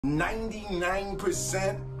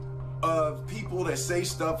99% of people that say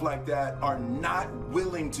stuff like that are not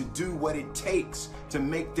willing to do what it takes to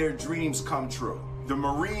make their dreams come true. The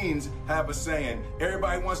Marines have a saying,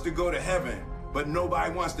 everybody wants to go to heaven, but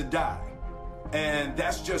nobody wants to die. And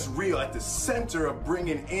that's just real. At the center of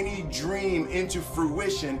bringing any dream into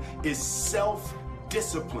fruition is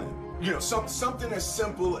self-discipline. You know, something as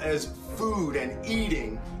simple as food and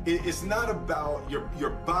eating, it's not about your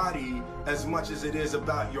body as much as it is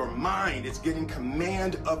about your mind. It's getting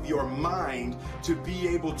command of your mind to be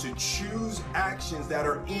able to choose actions that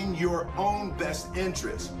are in your own best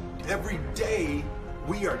interest. Every day,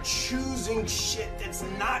 we are choosing shit that's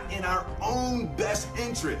not in our own best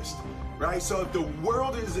interest, right? So if the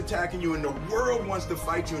world is attacking you and the world wants to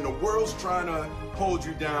fight you and the world's trying to hold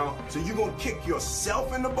you down, so you're gonna kick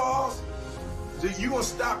yourself in the balls? So you're gonna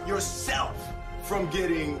stop yourself from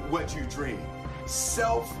getting what you dream.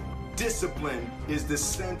 Self-discipline is the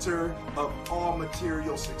center of all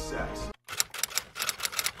material success.